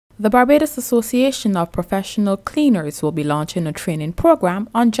The Barbados Association of Professional Cleaners will be launching a training program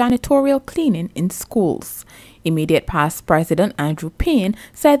on janitorial cleaning in schools. Immediate past President Andrew Payne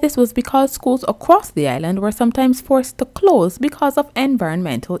said this was because schools across the island were sometimes forced to close because of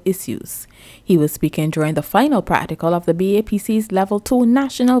environmental issues. He was speaking during the final practical of the BAPC's Level 2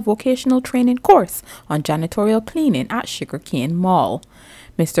 National Vocational Training course on janitorial cleaning at Sugarcane Mall.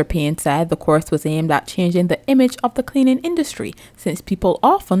 Mr. Payne said the course was aimed at changing the image of the cleaning industry since people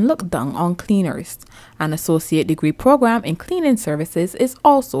often look down on cleaners. An associate degree program in cleaning services is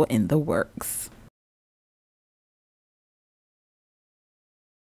also in the works.